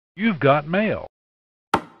You've got mail.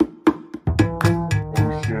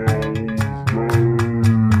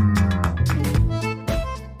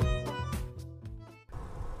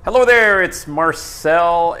 Hello there, it's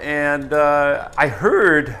Marcel, and I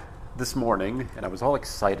heard this morning, and I was all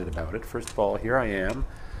excited about it. First of all, here I am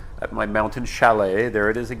at my mountain chalet. There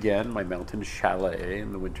it is again, my mountain chalet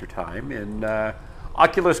in the wintertime in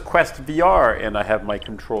Oculus Quest VR, and I have my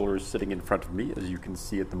controllers sitting in front of me, as you can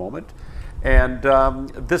see at the moment. And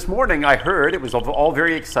this morning I heard, it was all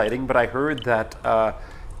very exciting, but I heard that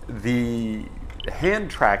the hand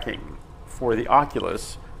tracking for the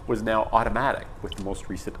Oculus was now automatic with the most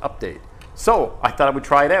recent update. So I thought I would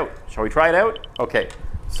try it out. Shall we try it out? Okay,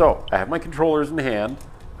 so I have my controllers in hand.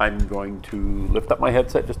 I'm going to lift up my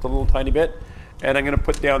headset just a little tiny bit, and I'm going to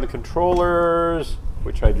put down the controllers,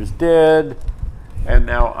 which I just did. And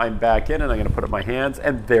now I'm back in, and I'm going to put up my hands,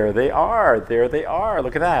 and there they are. There they are.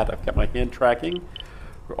 Look at that. I've got my hand tracking.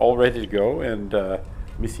 We're all ready to go. And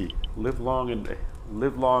let me see. Live long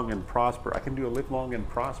and prosper. I can do a live long and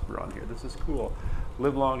prosper on here. This is cool.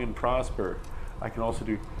 Live long and prosper. I can also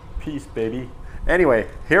do peace, baby. Anyway,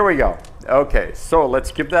 here we go. Okay, so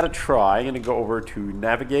let's give that a try. I'm going to go over to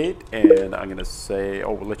navigate, and I'm going to say,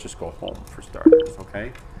 oh, well, let's just go home for starters,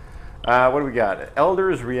 okay? What do we got?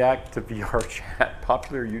 Elders react to VR chat.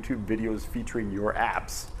 Popular YouTube videos featuring your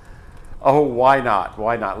apps. Oh, why not?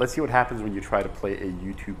 Why not? Let's see what happens when you try to play a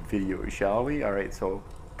YouTube video, shall we? All right, so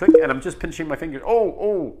click, and I'm just pinching my fingers.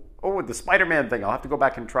 Oh, the Spider-Man thing. I'll have to go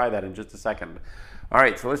back and try that in just a second. All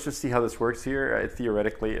right, so let's just see how this works here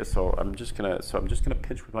theoretically. So I'm just gonna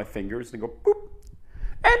pinch with my fingers and go boop,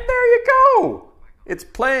 and there you go. It's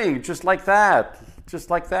playing just like that. Just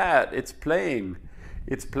like that. It's playing.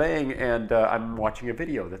 It's playing, and I'm watching a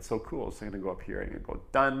video. That's so cool. So I'm going to go up here. I'm going to go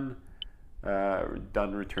done.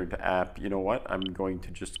 Done, return to app. You know what? I'm going to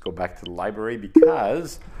just go back to the library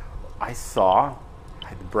because I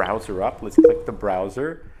had the browser up. Let's click the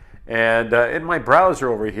browser. And in my browser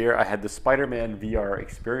over here, I had the Spider-Man VR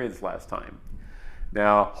experience last time.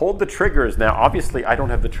 Now, hold the triggers. Now, obviously, I don't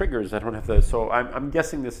have the triggers. I don't have the... So I'm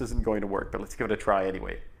guessing this isn't going to work, but let's give it a try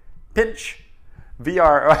anyway. Pinch.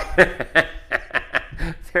 VR...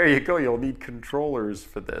 There you go. You'll need controllers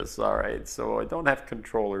for this. All right. So I don't have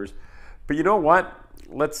controllers, but you know what?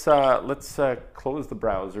 Let's close the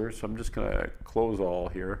browser. So I'm just gonna close all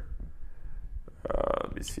here.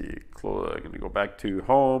 Let me see. I'm gonna go back to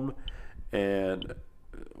home, and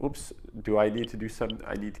oops. Do I need to do some?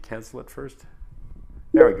 I need to cancel it first.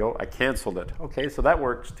 There we go. I canceled it. Okay. So that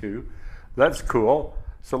works too. That's cool.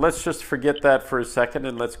 So let's just forget that for a second,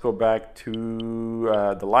 and let's go back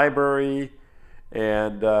to the library.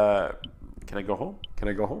 And can I go home? Can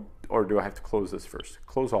I go home? Or do I have to close this first?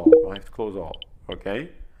 Close all. I have to close all.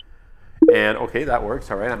 Okay. And okay, that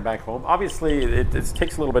works. All right, I'm back home. Obviously, it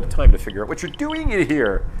takes a little bit of time to figure out what you're doing in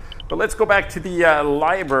here. But let's go back to the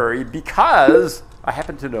library because I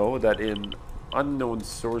happen to know that in unknown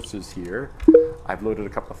sources here, I've loaded a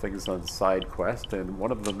couple of things on SideQuest, and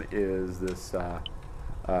one of them is this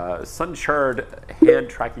Sunshard hand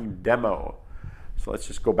tracking demo. So let's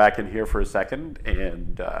just go back in here for a second,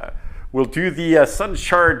 and we'll do the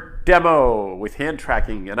Sunshard demo with hand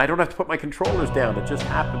tracking, and I don't have to put my controllers down. It just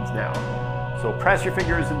happens now. So press your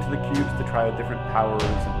fingers into the cubes to try out different powers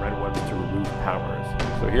and red ones to remove powers.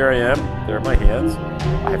 So here I am. There are my hands.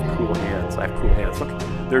 I have cool hands. I have cool hands. Look,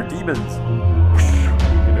 they're demons.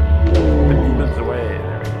 Pull the demons away.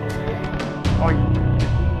 There we go. Oh,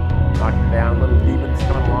 knocking down little demons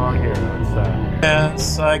coming along here.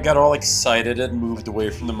 Yes, I got all excited and moved away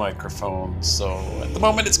from the microphone. So at the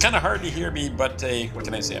moment it's kind of hard to hear me, but what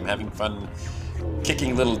can I say? I'm having fun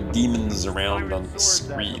kicking little demons around on the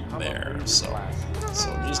screen there. So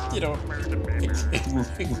just, you know,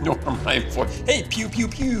 ignore my voice. Hey, pew, pew,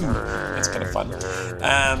 pew. That's kind of fun.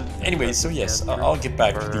 Anyway, so yes, I'll get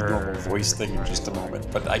back to the normal voice thing in just a moment.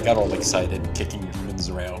 But I got all excited kicking demons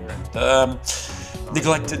around and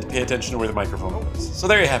neglected to pay attention to where the microphone was. So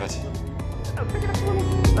there you have it.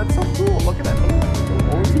 That's so cool. Look at that.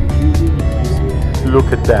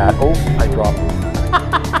 Look at that. Oh, I dropped it.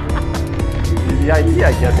 The idea,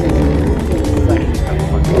 I guess, is actually kind of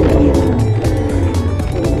fun.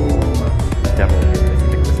 Devil, let's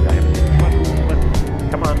pick this guy up.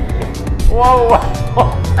 Come on. Whoa!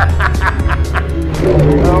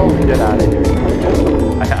 Oh, get out of here.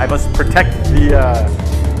 I must protect the,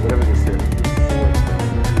 whatever this is.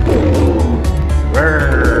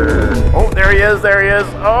 Oh, there he is, there he is.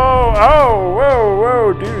 Oh,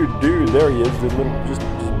 whoa, dude, there he is. The little, just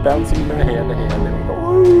bouncing from hand to hand. There we go.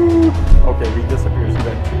 Woo. Okay, he disappears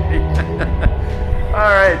eventually.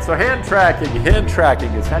 All right, so hand tracking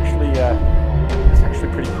is actually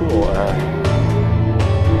pretty cool.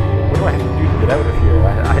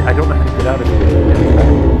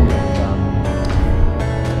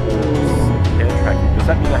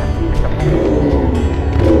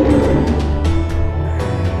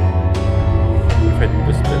 if I do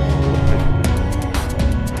the spin?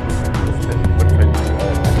 What if I do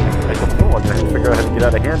I don't know. I'm going to have to figure out how to get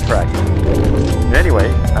out of hand tracking. Anyway,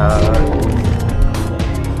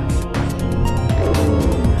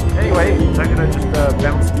 I'm going to just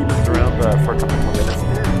bounce demons around for a couple more minutes.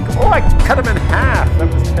 Oh, I cut him in half.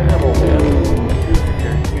 That was terrible, man.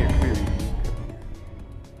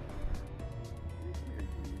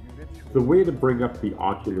 The way to bring up the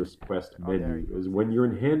Oculus Quest menu is when you're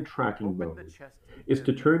in hand tracking mode, is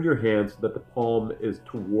to turn your hand so that the palm is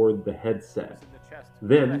toward the headset.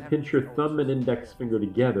 Then pinch your thumb and index finger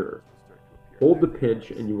together. Hold the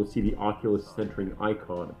pinch and you will see the Oculus centering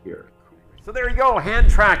icon appear. So there you go, hand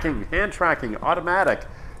tracking, automatic.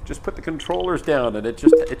 Just put the controllers down and it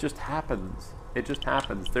just happens. It just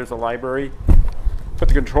happens. There's a library. Put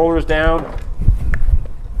the controllers down.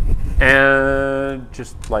 And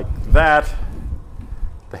just like that,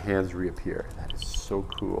 the hands reappear. That is so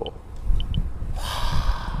cool.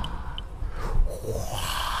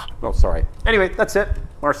 Oh, sorry. Anyway, that's it.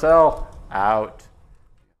 Marcel, out.